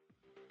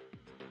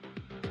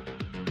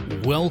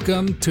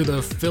Welcome to the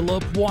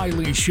Philip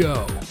Wiley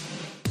Show.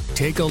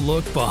 Take a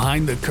look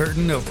behind the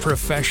curtain of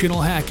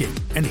professional hacking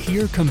and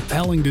hear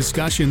compelling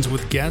discussions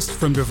with guests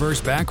from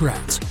diverse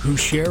backgrounds who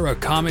share a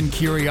common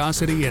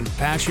curiosity and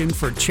passion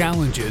for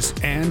challenges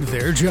and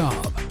their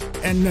job.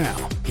 And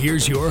now,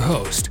 here's your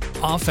host,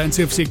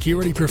 offensive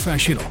security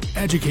professional,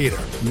 educator,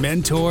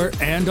 mentor,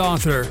 and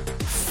author,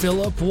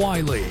 Philip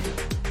Wiley.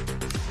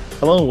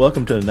 Hello and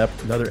welcome to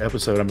another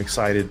episode. I'm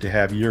excited to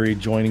have Yuri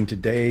joining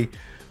today.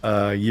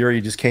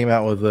 Yuri just came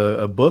out with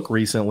a book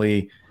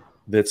recently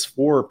that's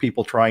for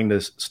people trying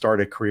to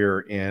start a career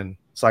in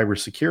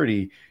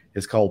cybersecurity.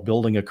 It's called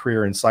Building a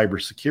Career in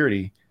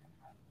Cybersecurity.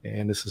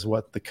 And this is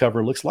what the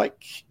cover looks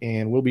like.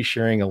 And we'll be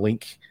sharing a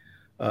link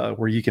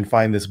where you can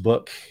find this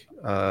book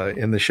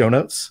in the show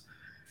notes.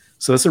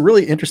 So it's a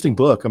really interesting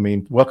book. I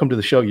mean, welcome to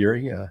the show,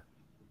 Yuri.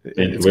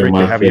 Thank you very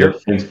much.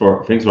 Thanks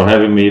for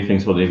having me.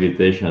 Thanks for the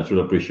invitation. I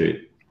truly appreciate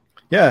it.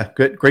 Yeah,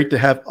 great to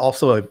have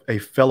also a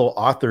fellow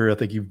author. I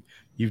think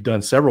you've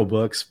done several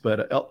books, but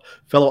a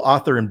fellow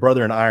author and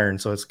brother in iron.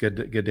 So it's good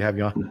to have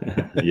you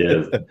on.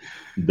 Yes,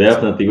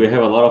 definitely. We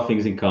have a lot of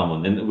things in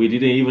common, and we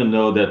didn't even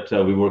know that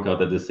we work out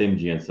at the same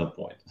gym at some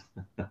point.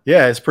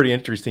 Yeah, it's pretty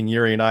interesting.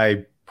 Yuri and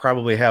I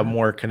probably have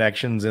more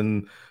connections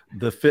in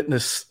the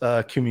fitness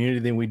community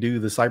than we do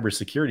the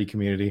cybersecurity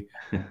community.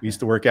 We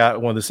used to work out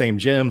at one of the same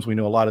gyms. We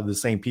know a lot of the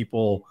same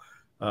people.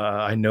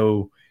 I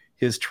know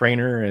his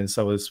trainer, and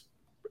so it's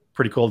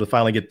pretty cool to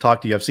finally get to talk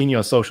to you. I've seen you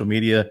on social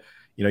media,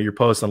 your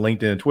posts on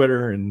LinkedIn and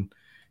Twitter,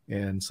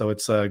 and so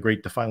it's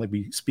great to finally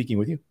be speaking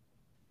with you.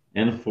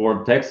 And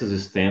for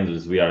Texas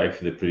standards, we are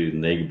actually pretty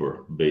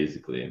neighbor,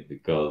 basically,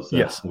 because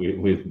yes, we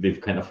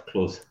live kind of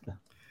close.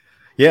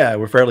 Yeah,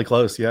 we're fairly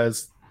close. Yeah,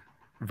 it's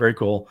very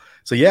cool.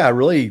 So yeah,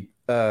 really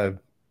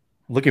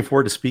looking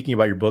forward to speaking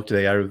about your book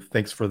today.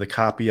 Thanks for the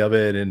copy of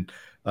it, and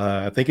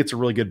I think it's a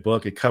really good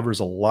book. It covers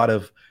a lot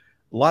of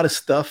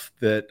stuff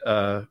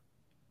that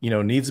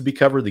needs to be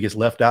covered that gets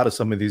left out of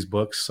some of these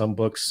books. Some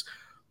books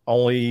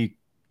only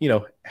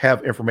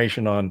have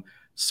information on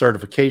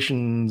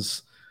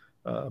certifications,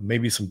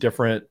 maybe some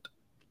different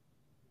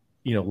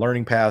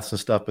learning paths and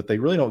stuff, but they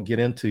really don't get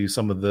into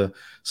some of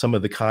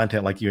the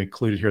content like you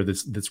included here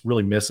that's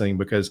really missing.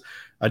 Because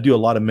I do a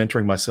lot of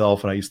mentoring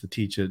myself, and I used to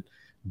teach at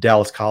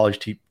Dallas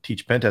College,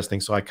 teach pen testing,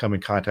 so I come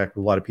in contact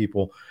with a lot of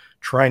people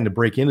trying to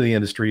break into the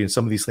industry, and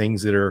some of these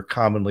things that are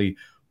commonly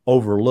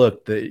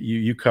overlooked that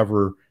you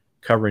cover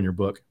in your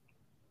book.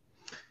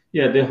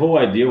 Yeah, the whole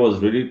idea was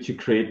really to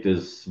create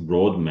this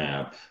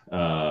roadmap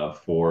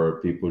for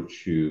people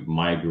to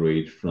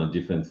migrate from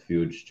different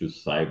fields to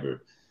cyber.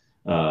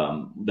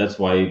 That's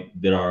why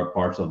there are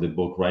parts of the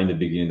book right in the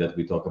beginning that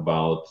we talk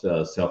about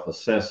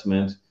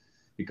self-assessment,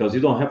 because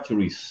you don't have to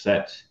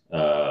reset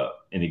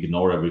and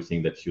ignore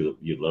everything that you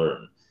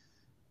learn.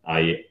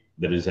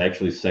 There is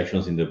actually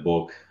sections in the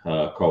book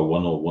called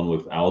 101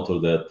 with Auto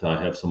that I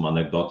have some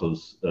anecdotal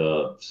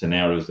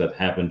scenarios that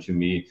happened to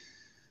me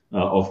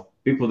of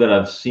people that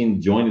I've seen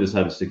join the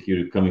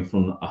cybersecurity coming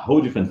from a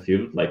whole different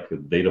field, like a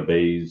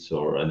database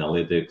or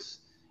analytics,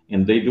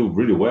 and they do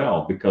really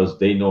well because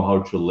they know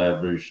how to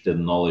leverage the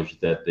knowledge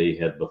that they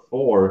had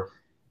before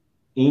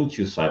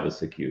into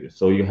cybersecurity.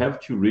 So you have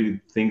to really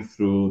think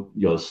through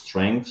your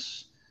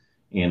strengths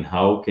and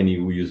how can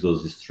you use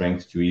those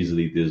strengths to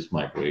easily do this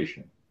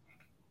migration.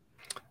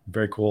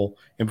 Very cool.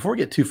 And before we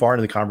get too far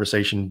into the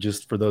conversation,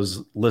 just for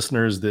those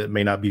listeners that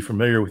may not be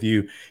familiar with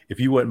you, if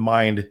you wouldn't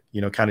mind,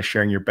 kind of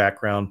sharing your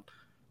background,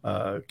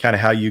 kind of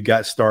how you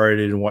got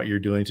started and what you're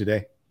doing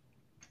today.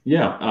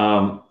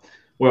 Yeah.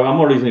 Well,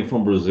 I'm originally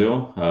from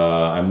Brazil.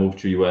 I moved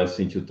to US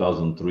in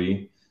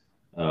 2003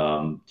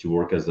 to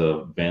work as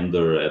a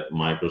vendor at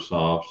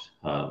Microsoft.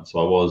 So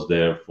I was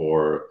there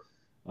for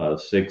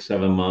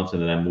 6-7 months,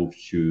 and then I moved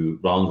to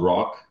Round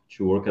Rock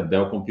to work at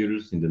Dell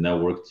Computers in the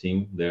network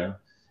team there.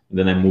 And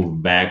then I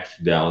moved back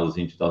to Dallas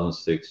in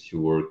 2006 to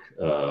work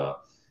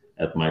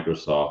at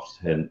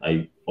Microsoft. And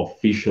I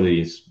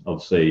officially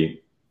started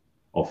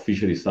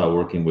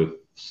working with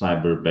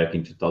cyber back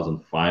in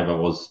 2005. I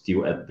was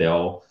still at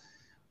Dell.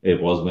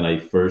 It was when I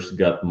first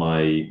got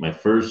my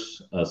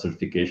first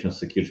certification,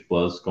 Security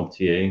Plus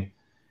CompTIA.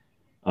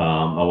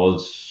 I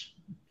was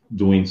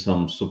doing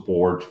some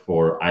support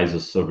for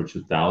ISO Server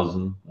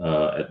 2000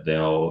 at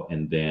Dell,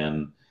 and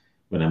then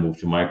when I moved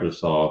to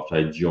Microsoft,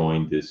 I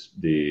joined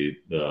the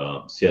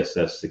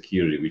CSS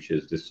Security, which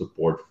is the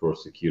support for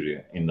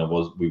security, and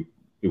we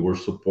were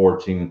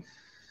supporting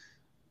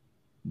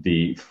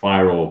the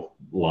firewall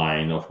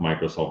line of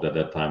Microsoft at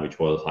that time, which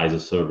was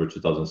ISO Server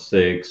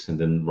 2006, and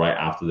then right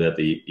after that,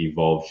 they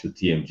evolved to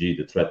TMG,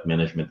 the Threat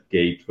Management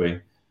Gateway.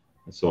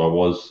 So I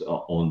was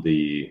on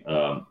the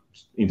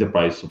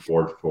enterprise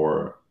support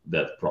for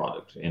that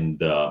product, and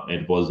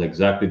it was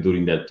exactly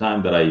during that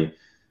time that I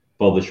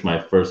published my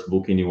first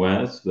book in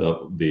US,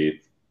 the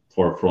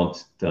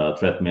Forefront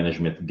Threat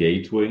Management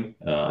Gateway,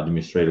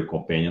 Administrative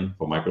Companion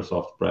for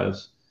Microsoft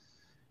Press.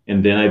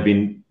 And then I've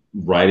been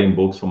writing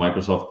books for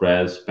Microsoft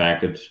Press,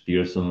 Package,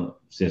 Pearson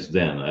since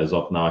then. As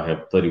of now, I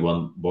have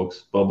 31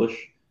 books published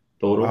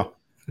total, wow.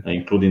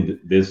 Including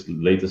this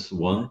latest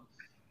one.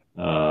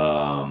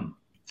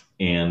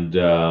 And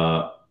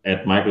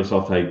at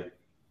Microsoft, I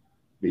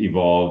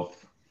evolved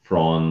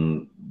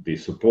from the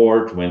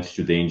support, went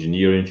to the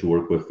engineering to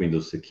work with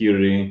Windows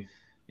security,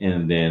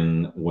 and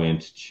then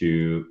went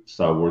to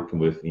start working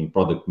with in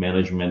product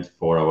management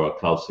for our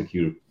cloud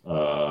secure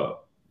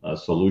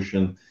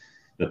solution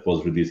that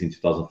was released in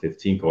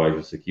 2015 called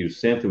Azure Security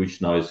Center,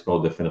 which now is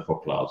called Defender for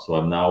Cloud. So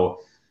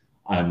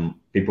I'm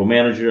people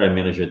manager. I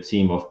manage a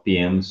team of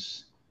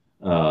PMs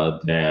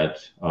that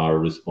are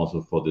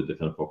responsible for the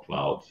Defender for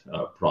Cloud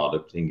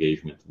product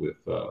engagement with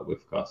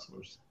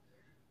customers.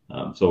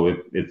 So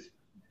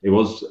it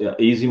was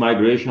easy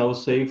migration, I would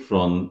say,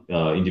 from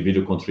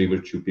individual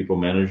contributor to people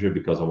manager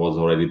because I was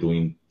already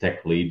doing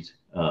tech lead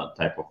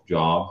type of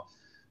job.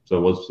 So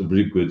it was a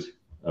really good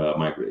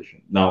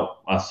migration. Now,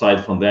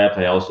 aside from that,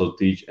 I also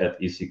teach at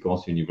EC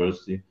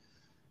University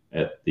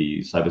at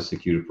the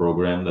cybersecurity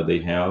program that they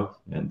have,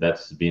 and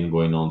that's been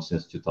going on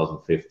since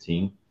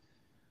 2015.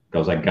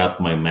 Because I got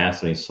my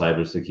master in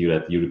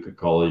cybersecurity at Yuri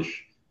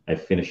College. I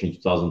finished in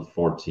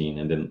 2014,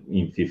 and then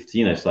in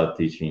 15 I started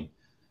teaching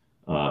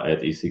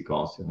at EC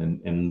Council.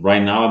 And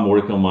right now I'm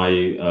working on my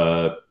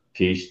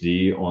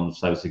PhD on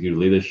cybersecurity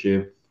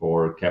leadership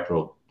for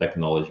Capital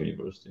Technology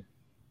University.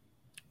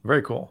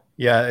 Very cool.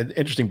 Yeah, an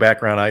interesting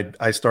background.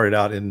 I started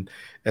out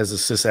as a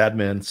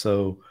sysadmin,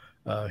 so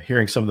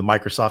hearing some of the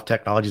Microsoft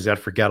technologies, I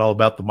forgot all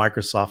about the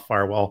Microsoft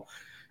firewall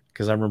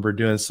because I remember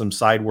doing some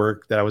side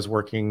work that I was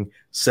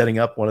setting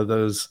up one of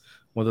those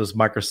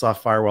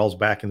Microsoft firewalls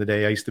back in the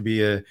day. I used to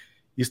be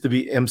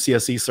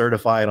MCSE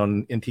certified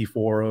on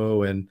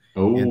NT40 and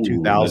in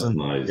 2000.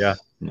 That's nice. Yeah,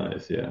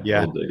 nice.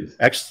 Yeah. Old days.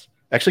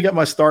 Actually got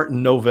my start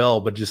in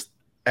Novell, but just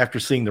after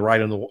seeing the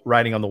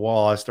writing on the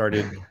wall, I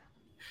started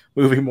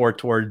moving more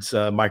towards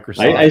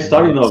Microsoft. I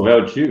started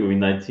Novell too in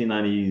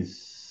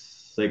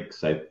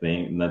 1996, I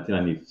think.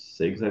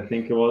 1996, I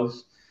think it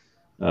was.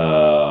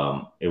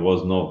 It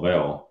was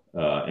Novell.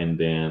 And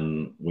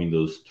then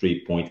Windows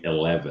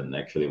 3.11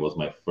 actually was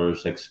my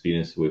first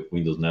experience with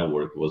Windows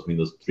Network. It was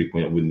Windows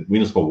 3.0,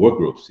 Windows for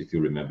Workgroups, if you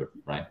remember,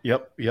 right?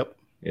 Yep. Yeah.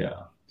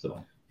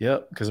 So.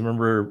 Yep, because I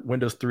remember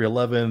Windows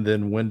 3.11,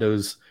 then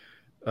Windows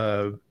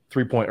 3.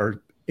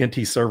 Or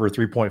NT Server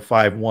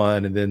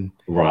 3.51, and then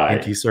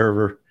NT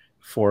Server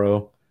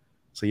 4.0.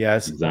 So yeah,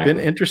 it's been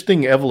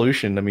interesting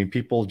evolution. I mean,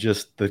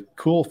 the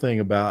cool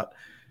thing about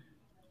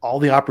all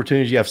the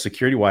opportunities you have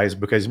security wise,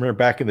 because remember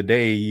back in the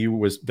day,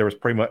 there was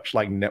pretty much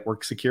like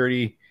network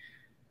security.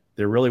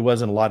 There really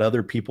wasn't a lot of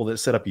other people that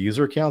set up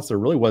user accounts. There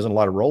really wasn't a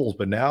lot of roles,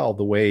 but now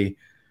the way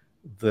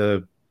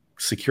the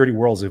security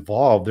world's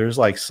evolved, there's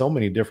like so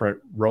many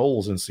different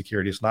roles in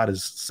security. It's not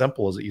as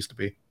simple as it used to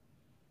be.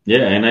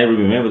 Yeah, and I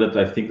remember that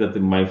I think that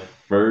my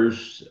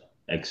first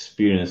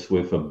experience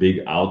with a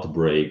big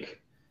outbreak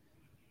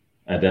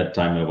at that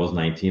time, it was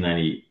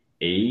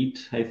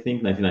 1998, I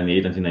think,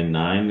 1998,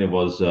 1999. It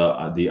was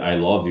the I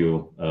Love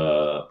You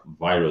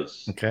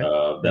virus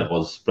that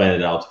was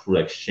spread out through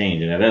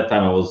Exchange. And at that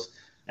time, I was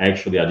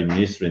actually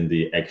administering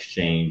the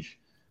Exchange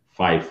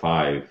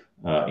 5.5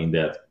 in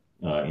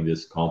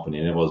this company,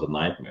 and it was a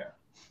nightmare.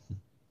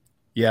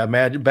 Yeah,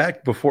 imagine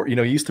back before, it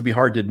used to be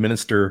hard to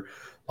administer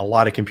a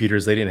lot of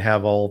computers. They didn't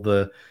have all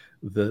the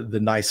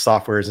nice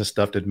softwares and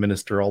stuff to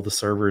administer all the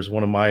servers.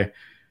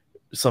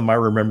 Some of my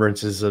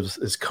remembrances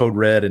is Code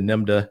Red and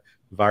NIMDA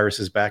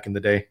viruses back in the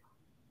day.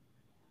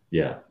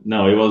 Yeah,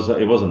 no, it was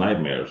a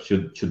nightmare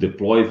to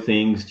deploy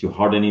things, to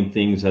hardening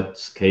things at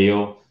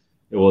scale.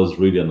 It was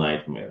really a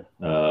nightmare.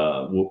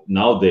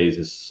 Nowadays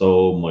it's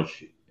so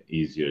much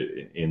easier.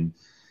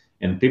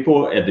 And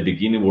people at the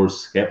beginning were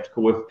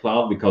skeptical with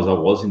cloud because I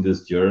was in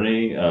this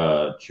journey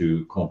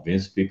to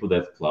convince people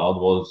that cloud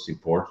was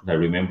important. I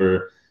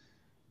remember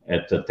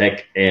at the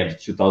Tech Ed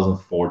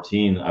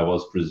 2014, I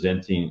was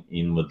presenting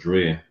in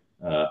Madrid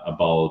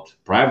about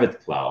private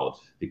cloud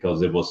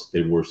because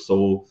they were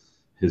so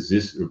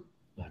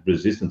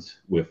resistant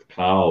with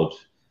cloud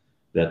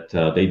that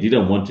they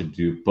didn't want to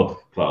do public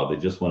cloud. They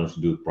just wanted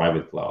to do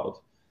private cloud.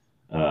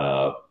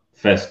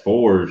 Fast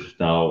forward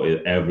now,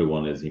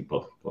 everyone is in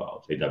public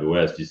cloud.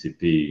 AWS,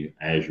 GCP,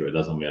 Azure, it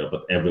doesn't matter,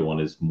 but everyone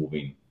is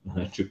moving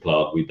to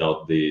cloud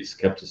without the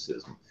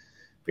skepticism.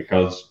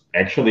 Because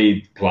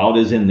actually, cloud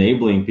is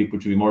enabling people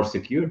to be more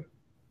secure.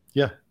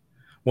 Yeah.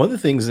 One of the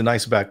things that's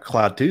nice about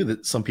cloud, too,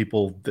 that some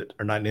people that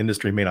are not in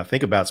industry may not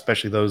think about,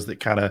 especially those that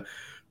kind of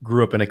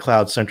grew up in a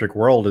cloud-centric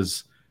world,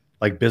 is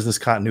like business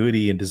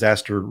continuity and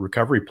disaster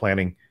recovery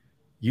planning.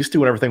 Used to,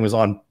 when everything was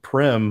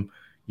on-prem,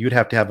 you'd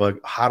have to have a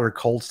hot or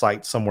cold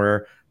site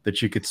somewhere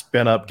that you could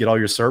spin up, get all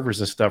your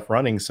servers and stuff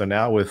running. So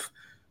now with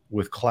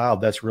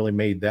cloud, that's really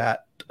made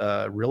that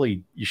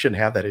really, you shouldn't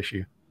have that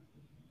issue.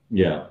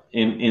 Yeah,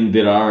 and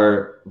there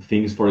are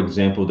things, for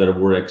example, that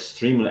were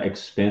extremely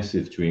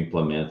expensive to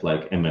implement,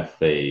 like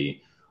MFA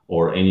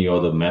or any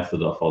other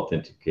method of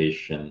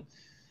authentication.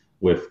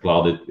 With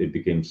cloud, it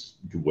becomes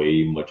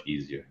way much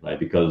easier, right?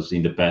 Because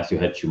in the past, you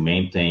had to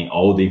maintain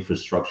all the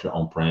infrastructure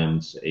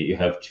on-premise. You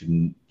have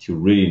to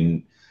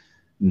really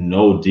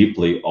know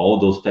deeply all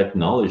those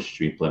technologies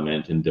to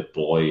implement and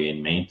deploy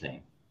and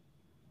maintain.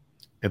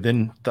 and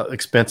then the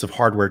expensive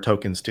hardware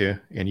tokens too.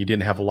 And you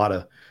didn't have a lot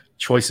of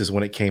choices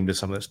when it came to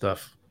some of that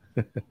stuff.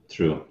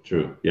 True.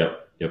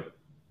 Yep.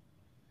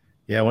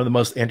 Yeah, one of the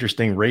most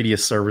interesting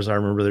Radius servers I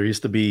remember, there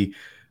used to be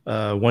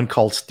one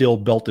called Steel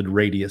Belted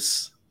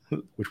Radius,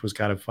 which was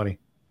kind of funny.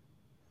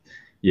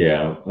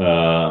 Yeah,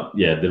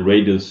 the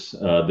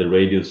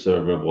Radius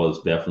server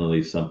was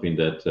definitely something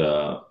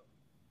that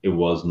it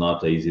was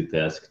not an easy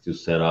task to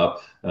set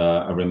up.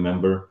 I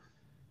remember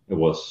it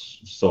was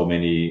so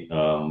many.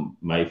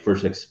 My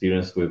first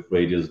experience with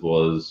Radius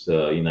was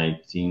in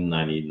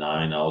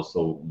 1999.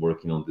 Also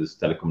working on this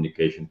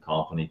telecommunication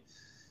company,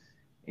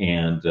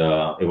 and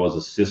it was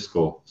a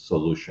Cisco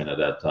solution at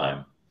that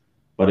time.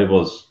 But it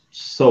was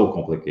so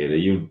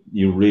complicated.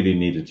 You really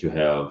needed to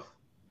have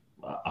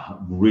a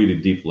really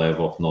deep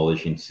level of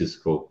knowledge in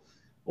Cisco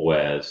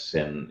OS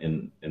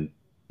and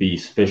be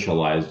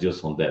specialized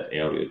just on that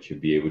area to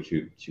be able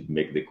to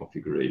make the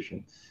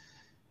configuration.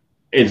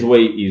 It's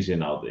way easier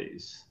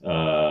nowadays.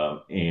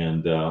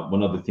 And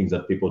one of the things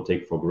that people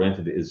take for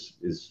granted is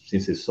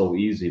since it's so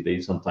easy, they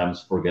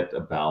sometimes forget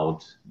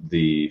about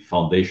the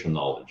foundation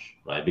knowledge,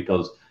 right?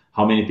 Because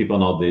how many people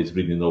nowadays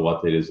really know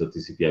what it is a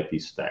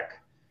TCP/IP stack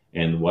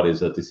and what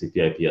is a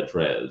TCP/IP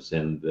address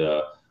and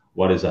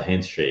what is a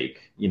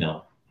handshake? You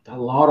know, a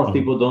lot of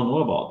people don't know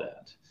about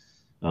that.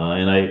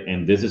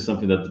 And this is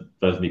something that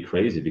drives me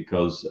crazy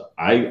because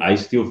I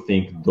still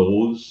think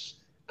those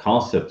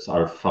concepts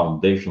are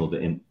foundational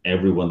and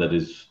everyone that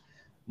is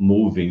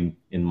moving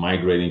and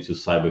migrating to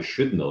cyber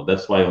should know.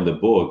 That's why on the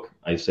book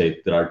I say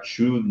there are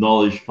two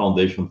knowledge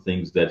foundation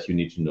things that you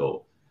need to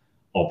know: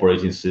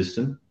 operating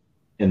system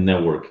and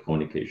network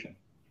communication.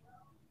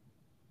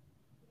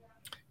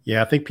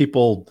 Yeah, I think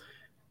people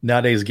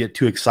nowadays get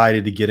too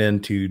excited to get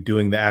into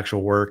doing the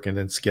actual work and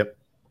then skip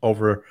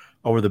over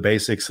the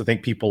basics. I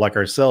think people like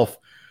ourselves,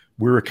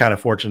 we were kind of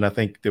fortunate. I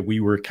think that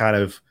we were kind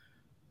of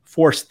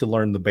forced to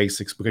learn the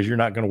basics because you're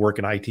not going to work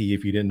in IT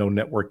if you didn't know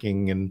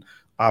networking and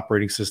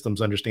operating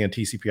systems, understand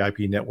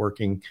TCP/IP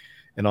networking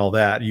and all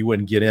that. You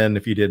wouldn't get in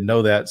if you didn't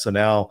know that. So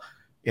now,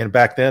 and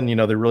back then, you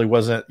know, there really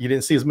wasn't, you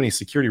didn't see as many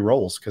security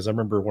roles. Because I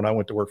remember when I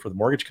went to work for the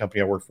mortgage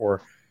company I worked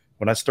for,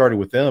 when I started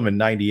with them in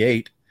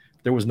 98,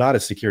 there was not a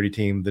security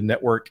team. The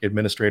network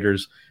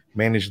administrators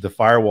managed the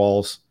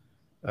firewalls,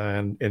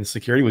 and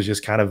security was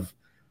just kind of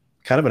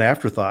an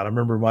afterthought. I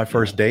remember my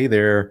first day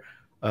there,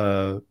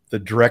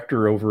 the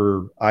director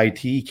over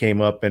IT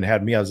came up and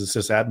had me as a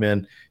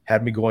sysadmin,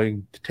 had me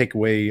going to take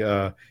away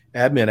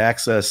admin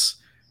access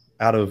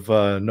out of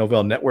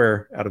Novell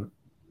NetWare, out of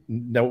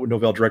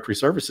Novell Directory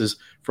Services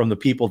from the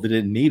people that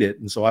didn't need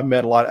it. And so I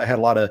had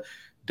a lot of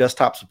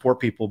desktop support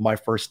people. My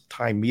first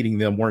time meeting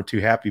them weren't too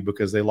happy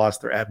because they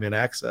lost their admin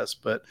access,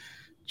 but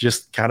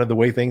just kind of the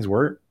way things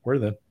were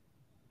then.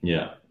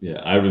 Yeah.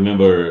 I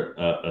remember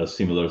a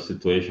similar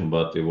situation,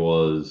 but it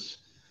was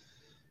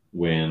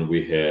when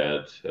we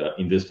had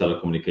in this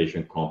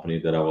telecommunication company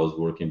that I was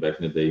working back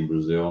in the day in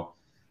Brazil.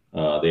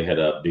 They had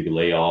a big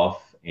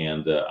layoff,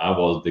 and I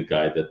was the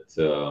guy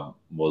that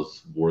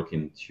was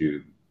working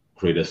to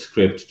create a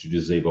script to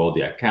disable all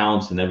the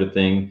accounts and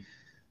everything.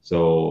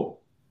 So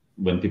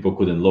when people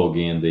couldn't log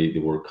in, they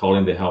were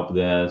calling the help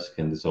desk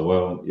and they said,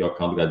 well, your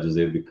account got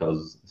disabled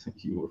because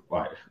you were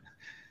fired.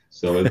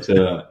 So it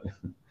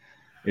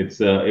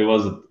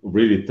was a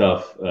really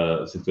tough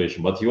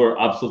situation. But you are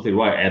absolutely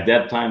right. At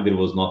that time, there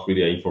was not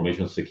really an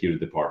information security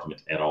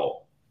department at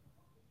all.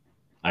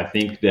 I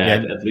think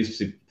that at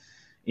least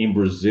in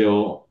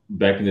Brazil,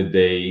 back in the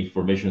day,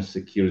 information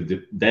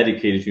security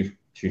dedicated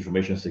to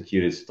information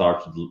security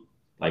started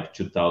like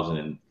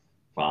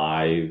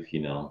 2005,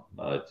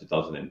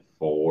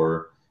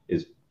 2004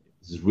 is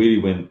really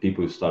when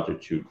people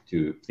started to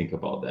think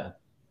about that.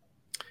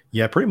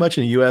 Yeah, pretty much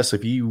in the US,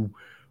 if you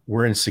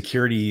were in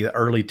security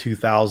early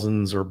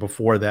 2000s or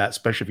before that,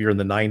 especially if you're in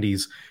the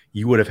 90s,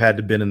 you would have had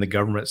to been in the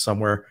government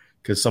somewhere,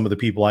 because some of the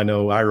people I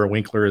know, Ira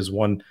Winkler is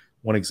one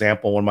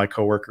example. One of my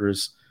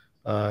coworkers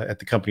at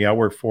the company I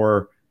work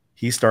for,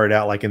 he started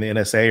out like in the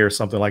NSA or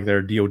something like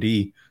their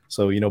DOD.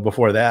 So,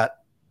 before that,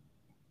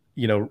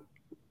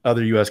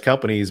 other US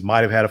companies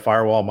might have had a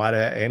firewall, might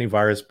have had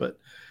antivirus, but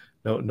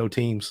no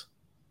teams.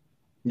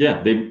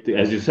 Yeah,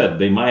 as you said,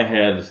 they might have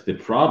had the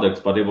products,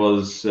 but it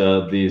was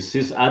the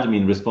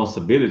sysadmin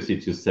responsibility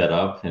to set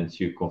up and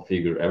to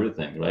configure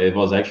everything, right? It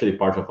was actually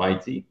part of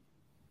IT.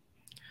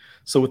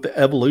 So with the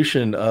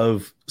evolution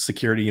of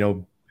security,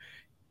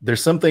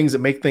 there's some things that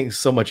make things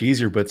so much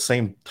easier, but at the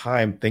same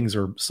time, things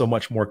are so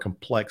much more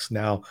complex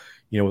now,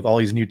 with all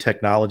these new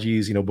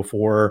technologies.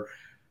 Before,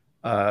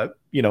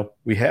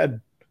 we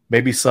had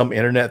maybe some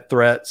internet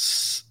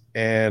threats,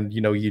 and,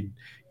 you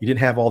didn't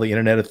have all the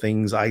Internet of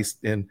Things,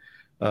 and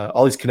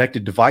all these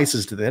connected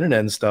devices to the internet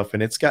and stuff,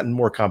 and it's gotten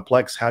more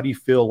complex. How do you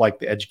feel like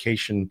the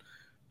education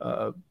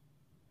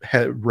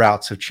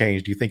routes have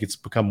changed? Do you think it's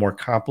become more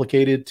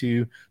complicated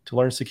to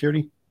learn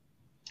security?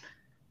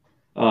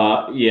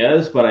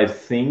 Yes, but I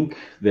think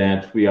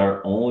that we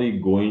are only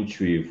going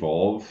to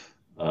evolve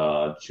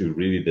to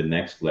really the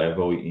next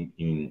level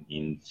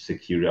in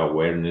security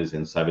awareness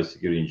and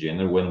cybersecurity in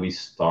general when we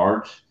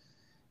start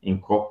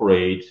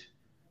incorporate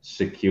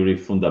security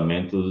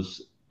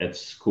fundamentals at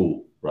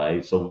school,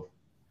 right? So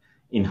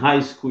in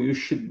high school, you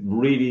should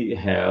really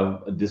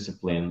have a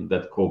discipline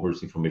that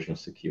covers information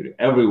security.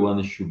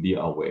 Everyone should be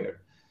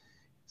aware.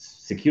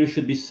 Security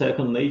should be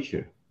second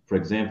nature. For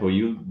example,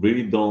 you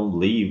really don't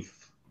leave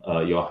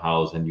your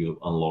house and you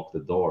unlock the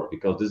door,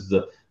 because this is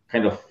the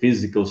kind of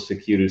physical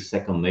security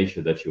second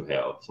nature that you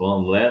have. So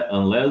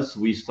unless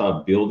we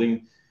start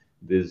building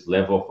this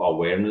level of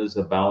awareness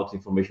about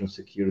information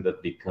security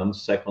that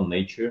becomes second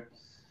nature,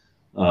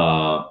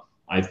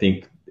 I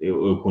think it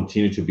will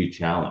continue to be a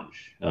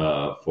challenge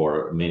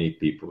for many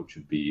people to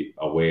be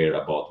aware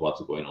about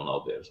what's going on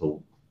out there.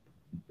 So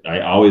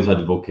I always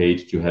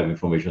advocate to have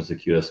information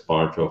security as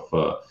part of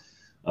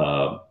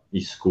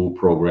school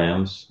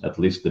programs, at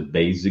least the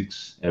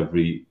basics.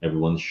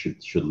 Everyone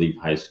should leave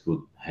high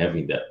school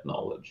having that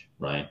knowledge,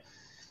 right?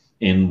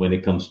 And when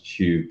it comes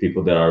to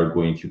people that are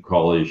going to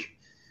college,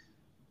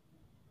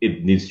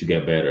 it needs to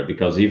get better,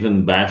 because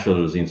even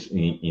bachelors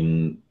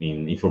in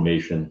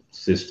information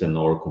system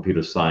or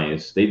computer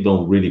science, they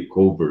don't really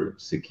cover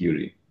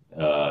security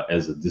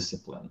as a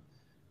discipline,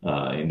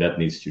 and that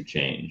needs to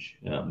change.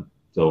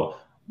 So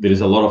there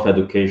is a lot of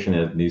education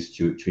that needs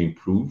to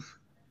improve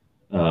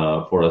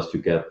for us to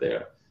get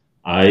there.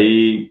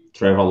 I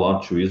travel a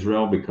lot to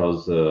Israel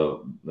because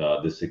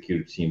the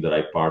security team that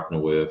I partner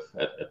with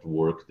at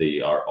work,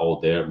 they are all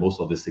there. Most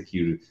of the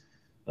security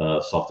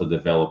software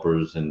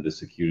developers and the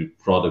security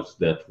products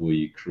that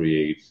we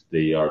create,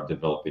 they are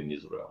developed in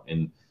Israel.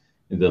 And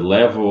the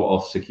level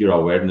of secure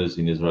awareness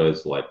in Israel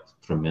is like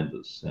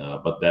tremendous.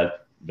 But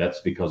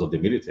that's because of the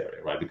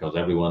military, right? Because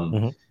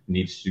everyone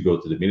needs to go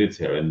to the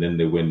military. And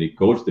then when they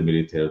go to the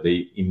military,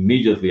 they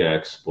immediately are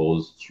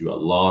exposed to a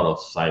lot of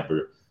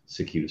cyber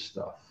security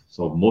stuff.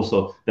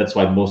 So that's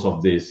why most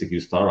of the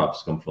security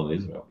startups come from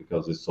Israel,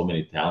 because there's so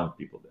many talented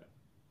people there.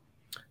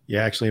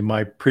 Yeah, actually,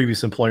 my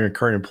previous employer and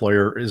current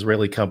employer are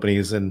Israeli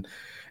companies, and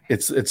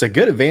it's a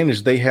good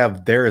advantage they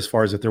have there as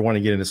far as if they want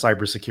to get into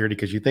cybersecurity.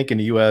 Because you think in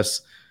the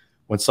U.S.,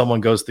 when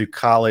someone goes through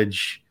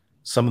college,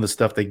 some of the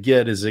stuff they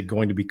get, is it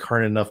going to be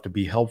current enough to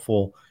be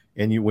helpful?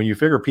 And when you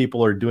figure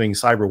people are doing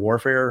cyber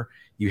warfare,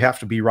 you have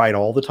to be right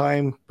all the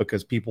time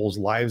because people's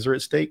lives are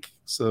at stake.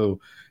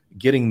 So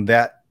getting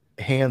that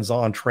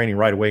hands-on training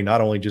right away, not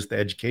only just the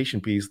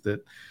education piece,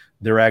 that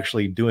they're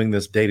actually doing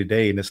this day to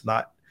day, and it's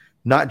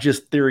not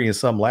just theory in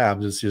some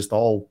labs, it's just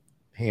all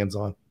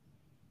hands-on.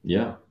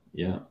 Yeah.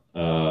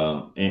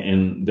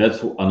 And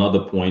that's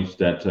another point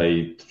that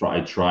I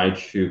try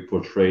to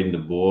portray in the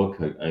book.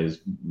 I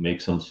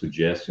make some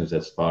suggestions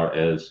as far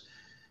as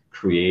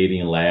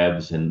creating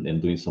labs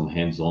and doing some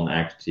hands-on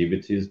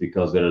activities,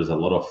 because there is a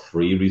lot of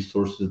free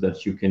resources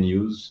that you can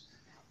use,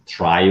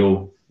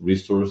 trial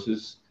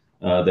resources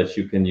that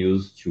you can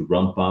use to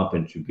ramp up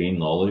and to gain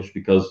knowledge.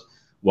 Because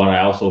what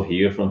I also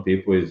hear from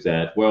people is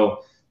that,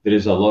 well, there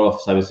is a lot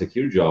of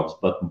cybersecurity jobs,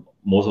 but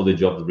most of the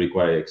jobs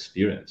require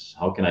experience.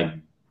 How can I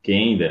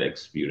gain that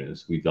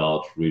experience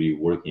without really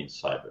working in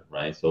cyber,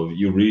 right? So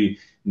you really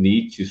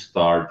need to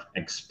start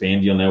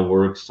expanding your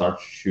network, start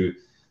to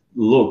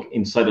look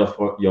inside of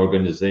your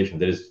organization.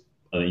 There is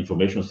an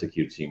information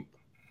security team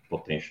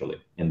potentially,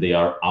 and they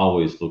are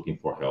always looking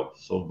for help.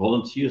 So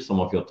volunteer some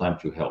of your time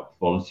to help,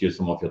 volunteer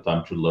some of your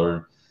time to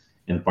learn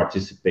and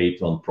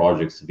participate on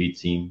projects, be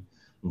team,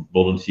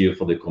 volunteer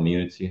for the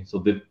community. So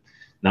that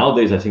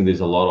nowadays, I think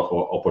there's a lot of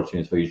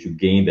opportunities for you to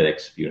gain that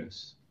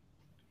experience.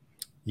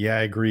 Yeah,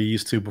 I agree.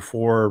 Used to,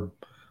 before,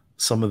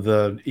 some of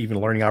the even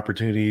learning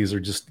opportunities or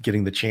just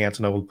getting the chance.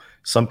 I know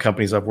some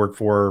companies I've worked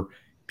for,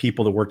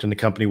 people that worked in the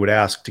company would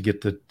ask to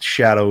get to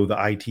shadow the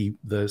IT,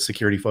 the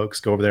security folks,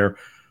 go over there,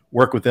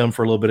 work with them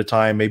for a little bit of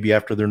time, maybe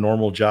after their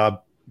normal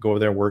job, go over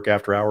there and work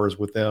after hours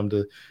with them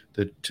to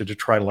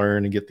try to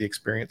learn and get the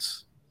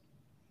experience.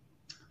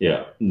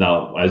 Yeah.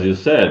 Now, as you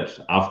said,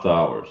 after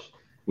hours,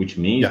 which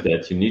means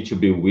that you need to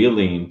be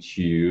willing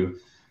to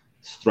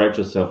stretch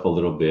yourself a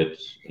little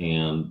bit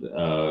and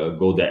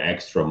go the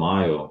extra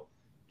mile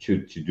to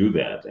do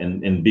that,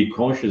 and be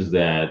conscious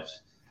that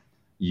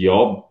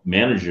your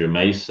manager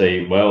may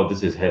say, well,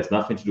 has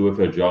nothing to do with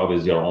your job,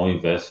 is your own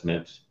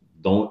investment,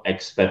 don't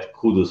expect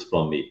kudos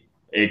from me.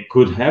 It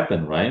could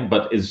happen, right?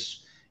 But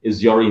is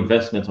your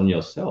investment on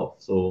yourself.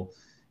 So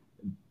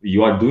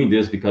you are doing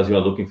this because you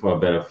are looking for a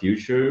better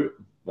future,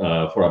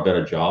 for a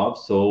better job.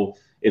 So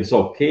it's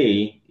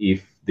okay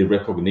if the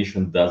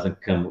recognition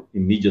doesn't come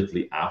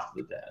immediately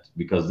after that,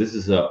 because this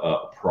is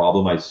a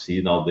problem I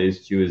see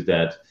nowadays too, is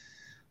that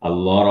a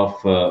lot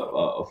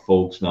of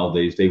folks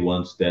nowadays, they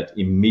want that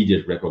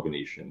immediate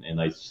recognition.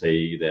 And I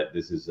say that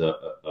this is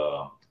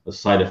a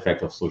side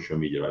effect of social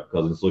media, right?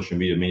 Because in social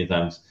media, many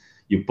times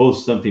you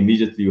post something,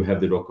 immediately you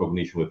have the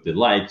recognition with the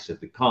likes and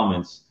the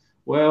comments.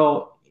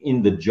 Well,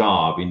 in the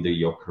job,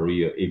 your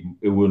career,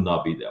 it will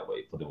not be that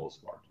way for the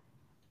most part.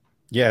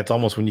 Yeah, it's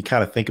almost, when you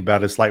kind of think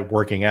about it, it's like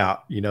working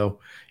out.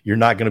 You're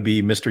not going to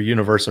be Mr.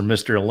 Universe or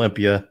Mr.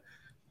 Olympia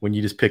when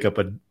you just pick up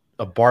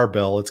a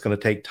barbell. It's going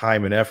to take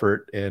time and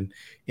effort, and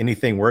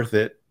anything worth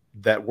it,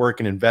 that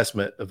work and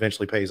investment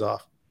eventually pays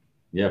off.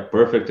 Yeah,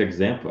 perfect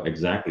example.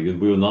 Exactly. You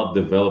will not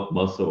develop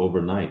muscle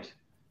overnight.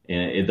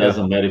 And it Yeah.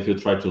 doesn't matter if you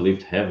try to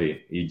lift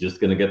heavy, you're just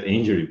gonna get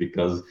injury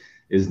because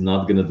it's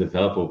not gonna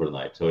develop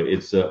overnight. So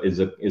it's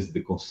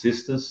the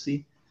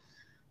consistency,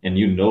 and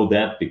you know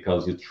that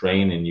because you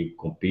train and you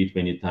compete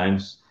many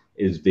times,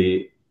 is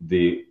the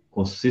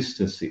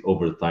consistency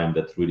over time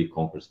that really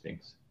conquers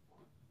things.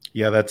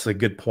 Yeah, that's a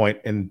good point.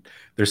 And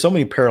there's so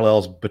many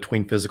parallels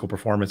between physical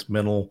performance,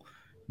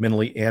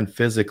 mentally and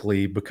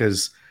physically,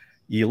 because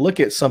you look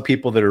at some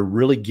people that are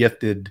really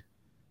gifted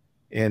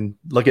and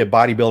look at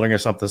bodybuilding or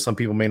something. Some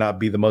people may not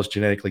be the most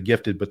genetically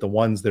gifted, but the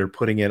ones that are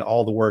putting in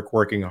all the work,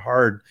 working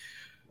hard,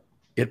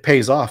 it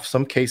pays off.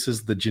 Some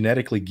cases, the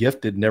genetically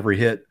gifted never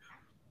hit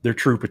their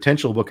true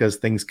potential because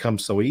things come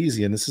so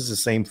easy. And this is the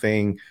same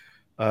thing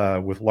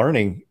with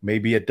learning.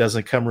 Maybe it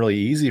doesn't come really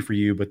easy for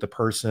you, but the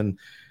person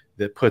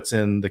that puts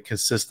in the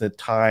consistent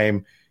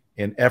time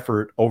and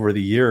effort over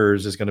the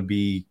years is going to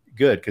be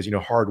good because,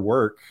 hard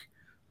work,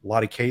 a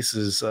lot of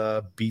cases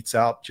beats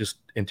out just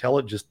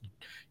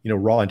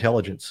raw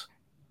intelligence.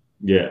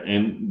 Yeah,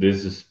 and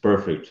this is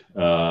perfect.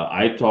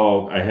 I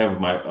have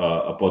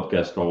a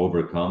podcast called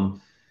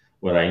Overcome,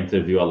 where I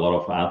interview a lot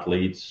of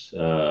athletes,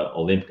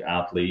 Olympic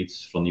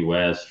athletes from the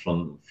US,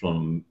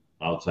 from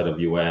outside of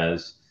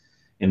US,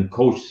 and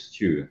coaches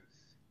too.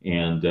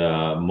 And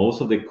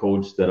most of the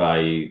coaches that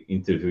I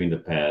interview in the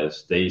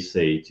past, they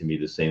say to me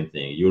the same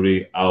thing: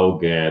 Yuri,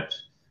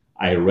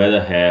 I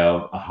rather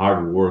have a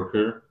hard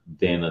worker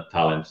than a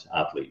talent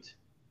athlete,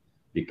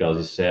 because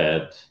he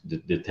said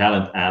the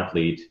talent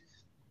athlete,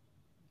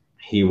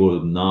 he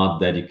will not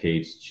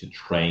dedicate to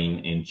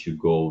train and to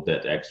go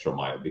that extra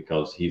mile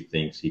because he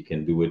thinks he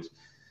can do it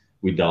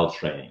without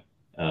training.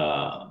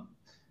 Um,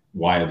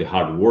 while the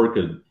hard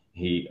worker,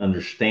 he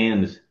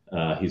understands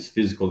his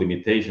physical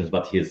limitations,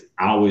 but he's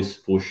always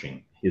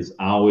pushing. He's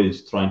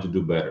always trying to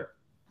do better.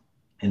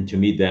 And to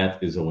me,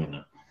 that is a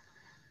winner.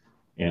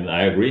 And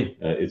I agree.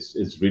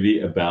 It's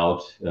really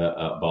about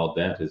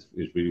that. It's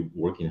really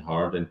working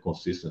hard and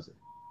consistency.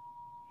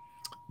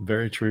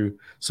 Very true.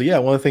 So yeah,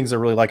 one of the things I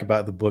really like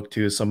about the book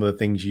too is some of the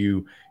things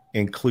you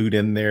include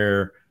in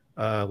there,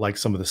 like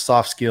some of the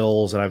soft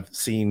skills. And I've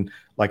seen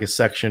like a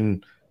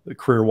section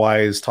career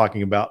wise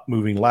talking about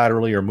moving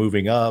laterally or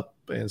moving up.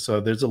 And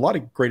so there's a lot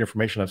of great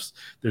information.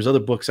 There's other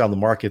books out in the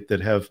market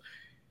that have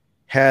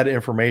had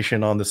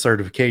information on the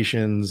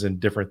certifications and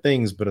different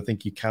things, but I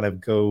think you kind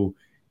of go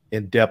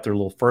in depth or a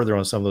little further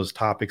on some of those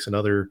topics and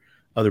other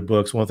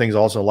books. One of the things I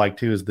also like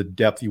too is the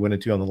depth you went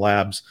into on the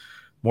labs,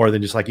 more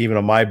than just like even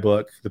on my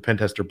book, the Pen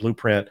Tester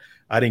Blueprint.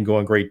 I didn't go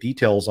in great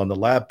details on the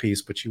lab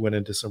piece, but you went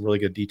into some really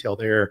good detail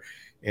there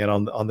and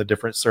on the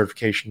different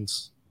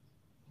certifications.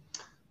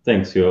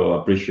 Thanks, you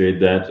appreciate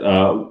that.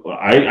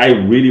 I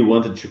really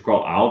wanted to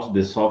call out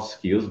the soft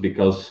skills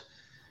because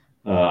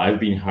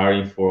I've been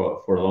hiring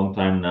for a long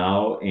time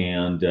now,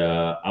 and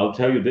I'll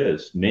tell you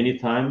this: many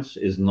times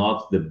is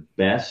not the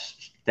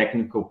best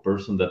technical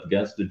person that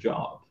gets the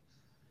job,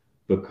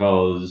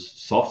 because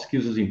soft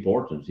skills is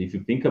important. If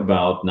you think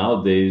about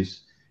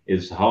nowadays,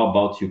 is how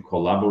about you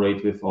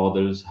collaborate with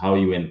others, how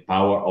you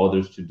empower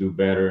others to do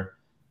better,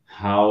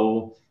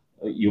 how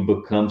you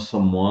become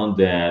someone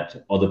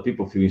that other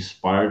people feel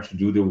inspired to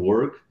do the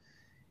work.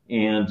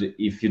 And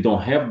if you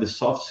don't have the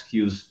soft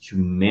skills to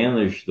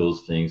manage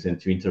those things and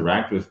to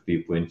interact with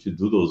people and to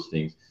do those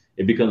things,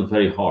 it becomes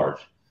very hard.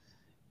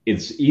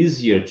 It's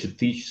easier to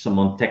teach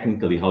someone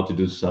technically how to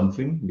do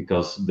something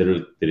because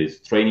there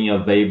is training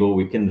available.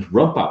 We can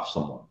ramp up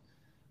someone.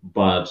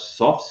 But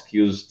soft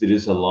skills, there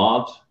is a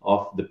lot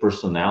of the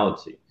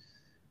personality,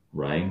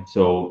 right?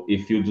 So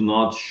if you do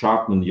not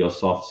sharpen your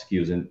soft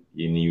skills and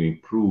you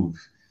improve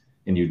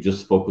and you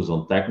just focus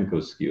on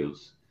technical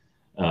skills,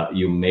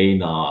 you may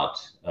not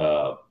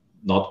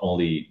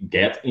only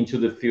get into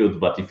the field,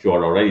 but if you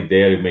are already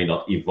there, you may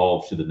not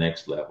evolve to the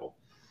next level.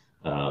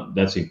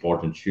 That's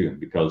important too,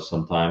 because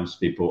sometimes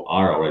people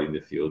are already in the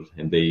field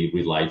and they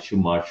rely too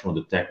much on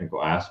the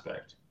technical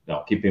aspect. Now,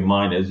 keep in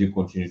mind, as you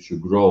continue to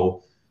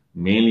grow,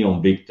 mainly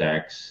on big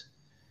techs,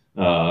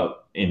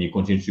 and you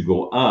continue to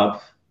go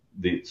up,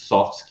 the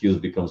soft skills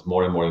becomes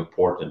more and more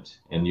important,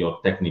 and your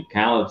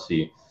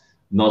technicality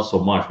not so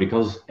much,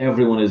 because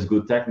everyone is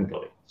good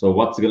technically. So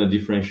what's going to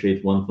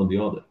differentiate one from the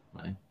other,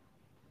 right?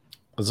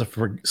 Those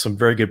are some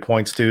very good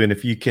points too. And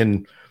if you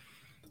can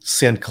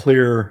send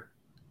clear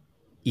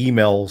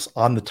emails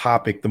on the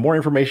topic, the more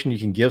information you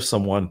can give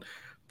someone,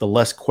 the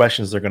less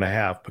questions they're going to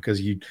have,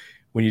 because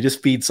when you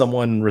just feed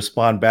someone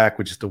respond back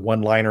with just a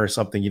one-liner or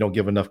something, you don't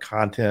give enough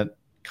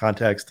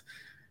context,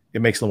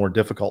 it makes it a little more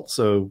difficult.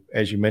 So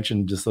as you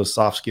mentioned, just those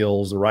soft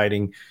skills, the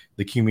writing,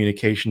 the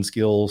communication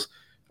skills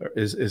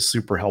is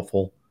super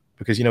helpful,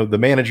 because the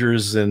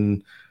managers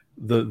and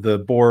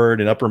the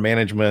board and upper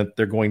management,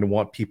 they're going to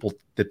want people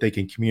that they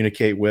can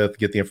communicate with,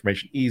 get the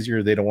information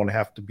easier. They don't want to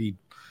have to be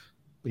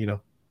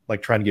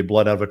like trying to get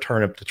blood out of a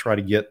turnip to try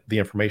to get the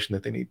information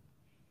that they need.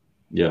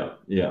 Yeah,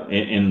 yeah.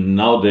 And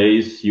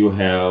nowadays you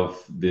have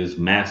this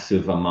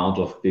massive amount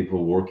of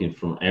people working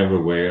from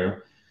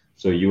everywhere.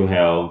 So you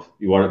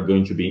are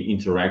going to be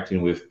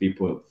interacting with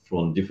people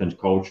from different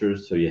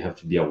cultures. So you have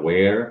to be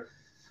aware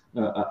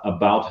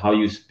about how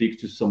you speak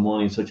to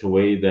someone in such a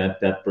way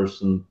that that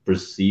person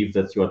perceives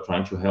that you are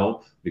trying to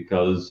help,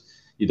 because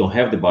you don't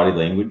have the body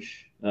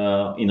language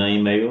in an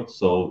email.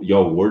 So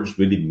your words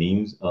really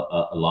means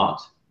a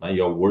lot. Right?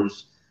 Your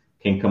words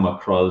can come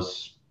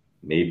across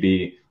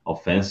maybe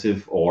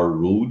offensive or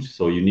rude.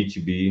 So you need to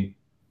be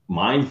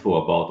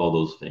mindful about all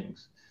those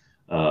things,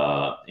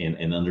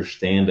 and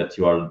understand that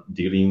you are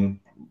dealing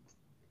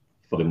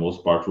for the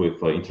most part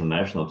with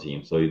international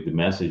teams. So the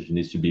message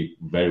needs to be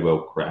very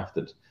well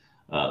crafted,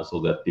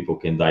 so that people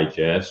can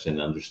digest and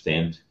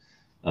understand,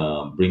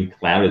 bring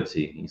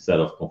clarity instead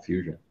of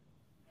confusion.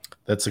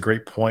 That's a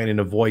great point, and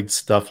avoid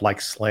stuff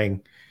like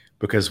slang,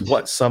 because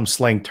what some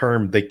slang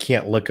term they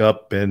can't look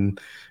up in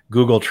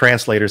Google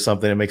Translate or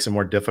something, it makes it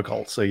more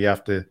difficult. So you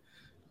have to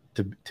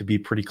be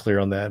pretty clear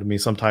on that. I mean,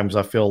 sometimes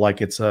I feel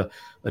like it's a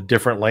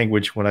different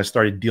language when I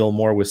started dealing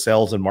more with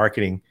sales and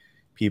marketing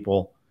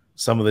people.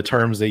 Some of the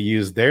terms they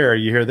use there,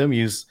 you hear them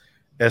use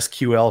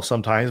SQL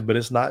sometimes, but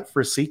it's not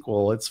for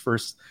SQL. It's for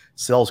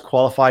sales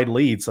qualified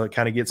leads. So it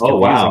kind of gets Oh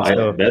confusing. wow,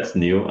 So that's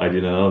new. I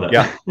didn't know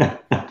yeah,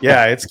 that.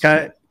 yeah, it's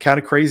kind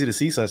of crazy to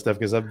see such stuff,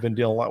 because I've been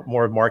dealing a lot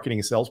more with marketing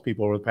and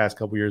salespeople over the past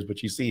couple of years.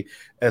 But you see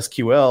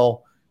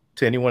SQL,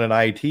 to anyone in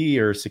IT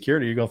or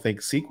security, you're going to think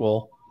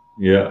SQL.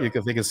 Yeah. You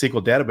can think of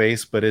SQL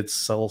database, but it's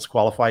sales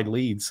qualified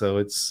leads.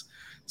 So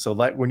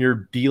like when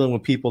you're dealing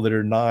with people that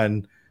are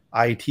non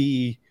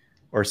IT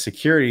or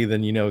security,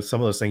 then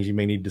some of those things you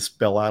may need to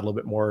spell out a little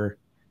bit more,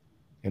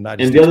 and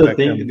not And just expect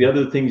them the to.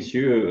 other thing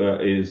too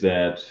is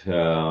that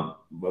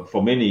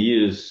for many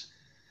years,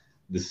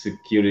 the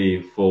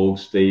security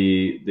folks,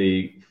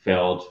 they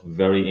felt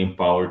very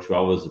empowered to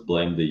always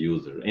blame the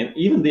user, and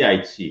even the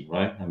IT,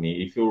 right? I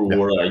mean, if you Yeah.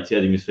 were IT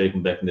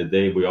administration back in the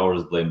day, we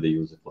always blame the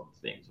user for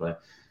things, right?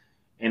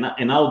 And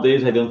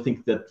nowadays, I don't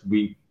think that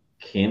we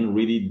can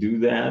really do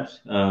that,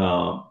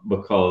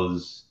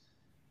 because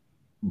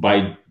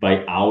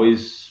by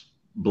always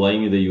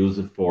blaming the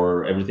user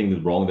for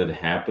everything wrong that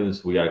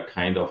happens, we are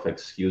kind of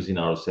excusing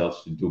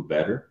ourselves to do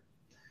better.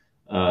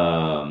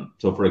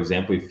 So, for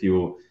example, if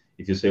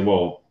you say,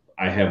 "Well,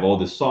 I have all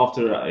the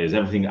software, is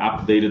everything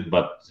updated?"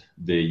 but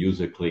the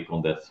user click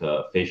on that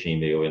phishing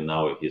email and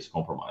now he's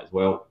compromised.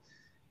 Well,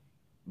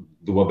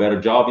 do a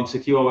better job in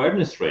secure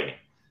awareness training.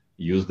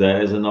 Use that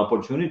as an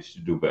opportunity to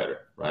do better,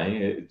 right?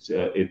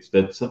 It's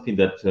that's something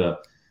that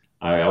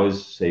I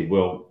always say.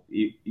 Well,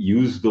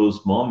 use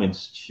those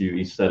moments to,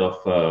 instead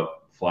of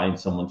finding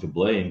someone to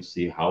blame,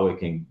 see how I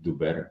can do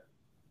better.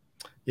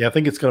 Yeah, I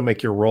think it's going to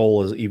make your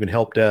role as even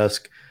help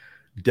desk,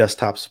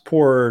 desktop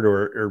support,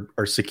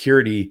 or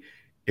security,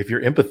 if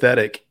you're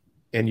empathetic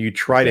and you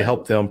try to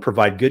help Exactly. them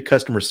provide good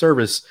customer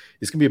service,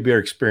 it's going to be a better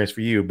experience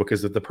for you.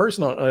 Because if the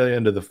person on the other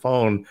end of the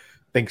phone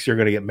thinks you're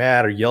going to get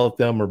mad or yell at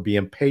them or be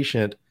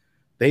impatient,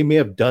 they may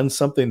have done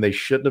something they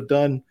shouldn't have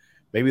done.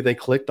 Maybe they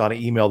clicked on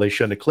an email they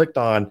shouldn't have clicked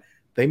on.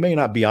 They may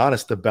not be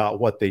honest about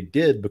what they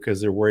did because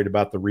they're worried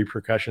about the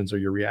repercussions or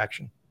your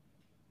reaction.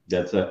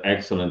 That's an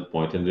excellent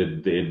point, and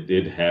it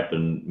did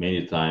happen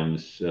many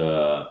times.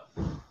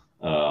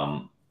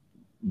 Um,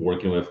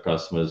 Working with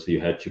customers, you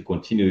had to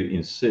continue to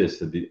insist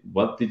that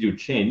what did you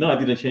change? No, I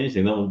didn't change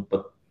anything. No,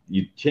 but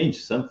you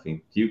changed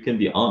something. You can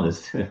be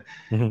honest,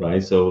 Mhm.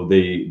 right? So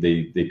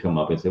they come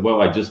up and say,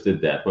 "Well, I just did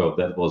that. Well,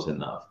 that was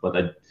enough."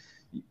 But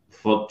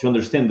to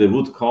understand the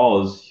root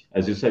cause,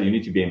 as you said, you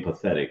need to be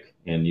empathetic,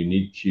 and you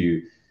need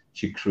to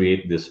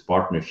create this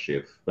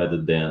partnership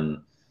rather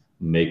than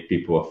make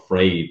people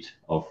afraid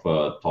of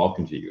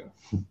talking to you.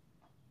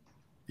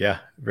 Yeah,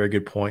 very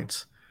good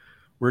points.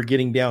 We're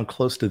getting down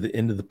close to the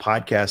end of the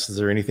podcast. Is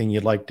there anything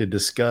you'd like to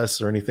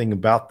discuss or anything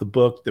about the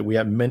book that we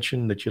haven't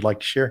mentioned that you'd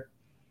like to share?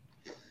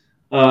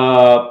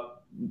 Uh,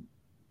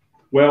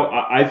 Well,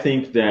 I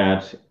think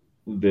that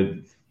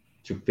the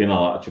to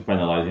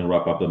finalize and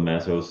wrap up the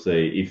mess, I will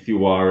say, if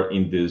you are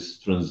in this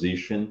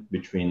transition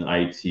between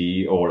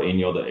IT or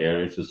any other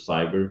area to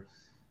cyber,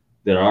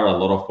 there are a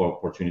lot of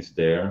opportunities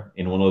there.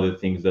 And one of the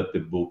things that the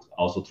book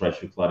also tries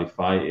to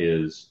clarify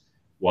is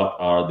what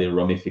are the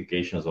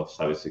ramifications of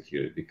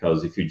cybersecurity.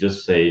 Because if you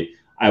just say,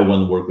 "I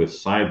want to work with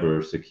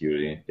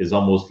cybersecurity," it's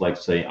almost like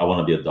saying, "I want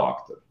to be a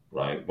doctor,"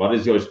 right? What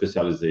is your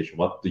specialization?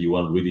 What do you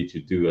want really to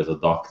do as a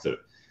doctor?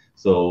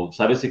 So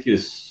cybersecurity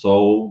is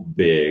so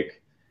big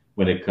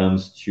when it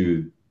comes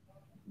to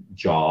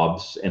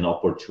jobs and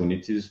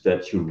opportunities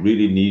that you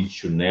really need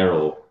to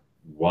narrow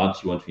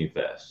what you want to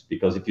invest.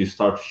 Because if you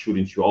start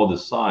shooting to all the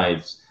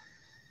sides,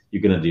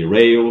 you're going to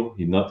derail.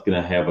 You're not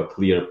going to have a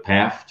clear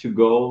path to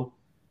go.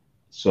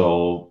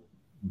 So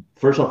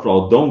first of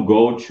all, don't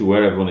go to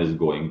where everyone is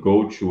going.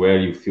 Go to where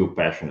you feel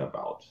passionate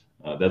about.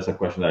 That's a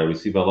question that I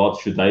receive a lot.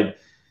 Should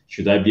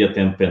I be a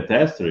pen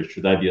tester?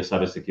 Should I be a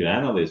cybersecurity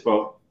analyst?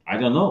 Well, I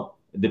don't know.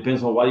 It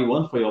depends on what you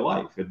want for your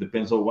life. It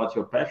depends on what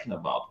you're passionate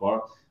about.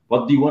 Or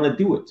what do you want to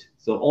do it?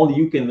 So only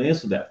you can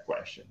answer that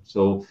question.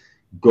 So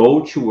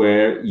go to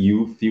where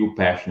you feel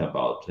passionate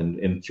about.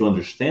 And to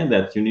understand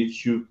that, you need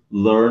to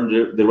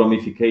learn the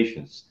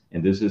ramifications.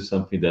 And this is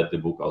something that the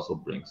book also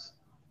brings.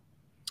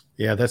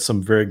 Yeah, that's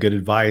some very good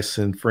advice.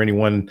 And for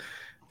anyone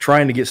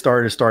trying to get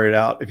started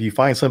out, if you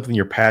find something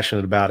you're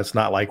passionate about, it's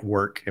not like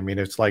work. I mean,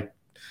 it's like,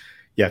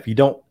 yeah, if you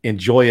don't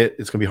enjoy it,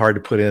 it's going to be hard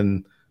to put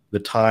in the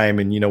time.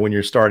 And, when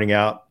you're starting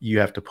out, you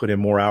have to put in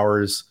more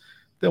hours.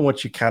 Then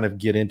once you kind of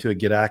get into it,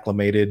 get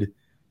acclimated,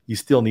 you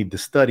still need to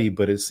study,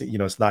 but it's,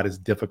 it's not as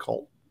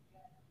difficult.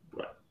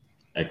 Right.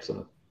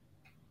 Excellent.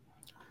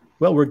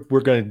 Well,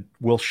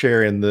 we'll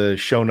share in the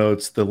show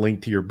notes the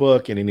link to your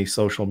book and any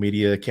social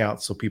media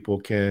accounts so people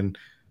can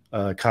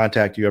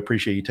contact you. I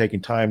appreciate you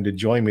taking time to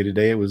join me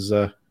today. It was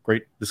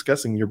great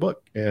discussing your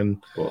book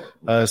and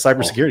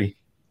cybersecurity. Awesome.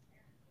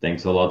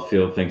 Thanks a lot,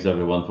 Phil. Thanks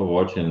everyone for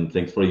watching, and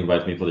thanks for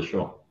inviting me for the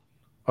show.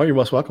 Oh, you're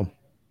most welcome.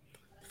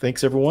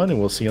 Thanks everyone, and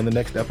we'll see you on the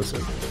next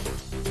episode.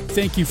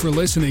 Thank you for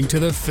listening to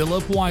The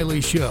Philip Wiley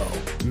Show.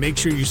 Make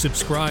sure you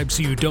subscribe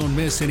so you don't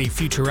miss any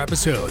future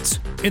episodes.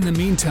 In the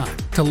meantime,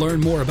 to learn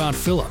more about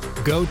Philip,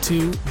 go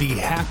to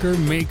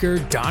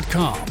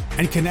thehackermaker.com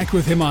and connect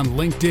with him on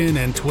LinkedIn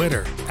and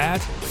Twitter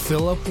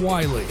 @Philip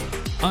Wiley.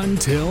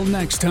 Until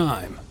next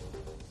time.